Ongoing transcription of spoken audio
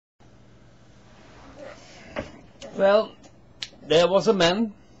Well, there was a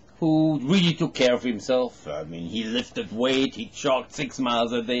man who really took care of himself. I mean, he lifted weight, he jogged 6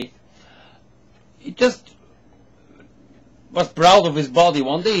 miles a day. He just was proud of his body.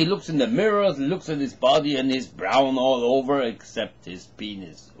 One day he looks in the mirror, looks at his body, and he's brown all over except his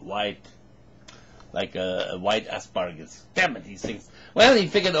penis, white, like a white asparagus. Damn it, he thinks. Well, he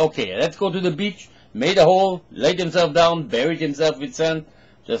figured, okay, let's go to the beach, made a hole, laid himself down, buried himself with sand,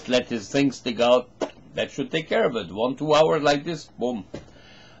 just let his thing stick out. That should take care of it. 1-2 hours like this, boom.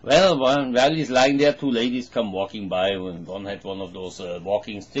 Well, while he's lying there, 2 ladies come walking by. One had one of those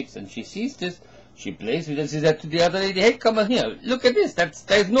walking sticks, and she sees this. She plays with it. She said to the other lady, "Hey, come on here. Look at this.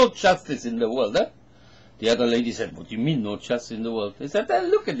 There's no justice in the world." Huh? The other lady said, "What do you mean, no justice in the world?" He said,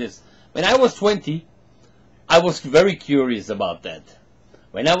 "Look at this. When I was 20, I was very curious about that.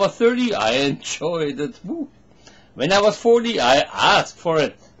 When I was 30, I enjoyed it. Woo. When I was 40, I asked for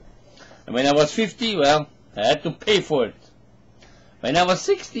it. And when I was 50, well, I had to pay for it. When I was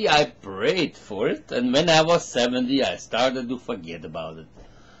 60, I prayed for it. And when I was 70, I started to forget about it.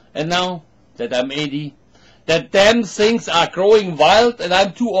 And now that I'm 80, that damn things are growing wild and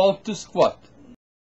I'm too old to squat.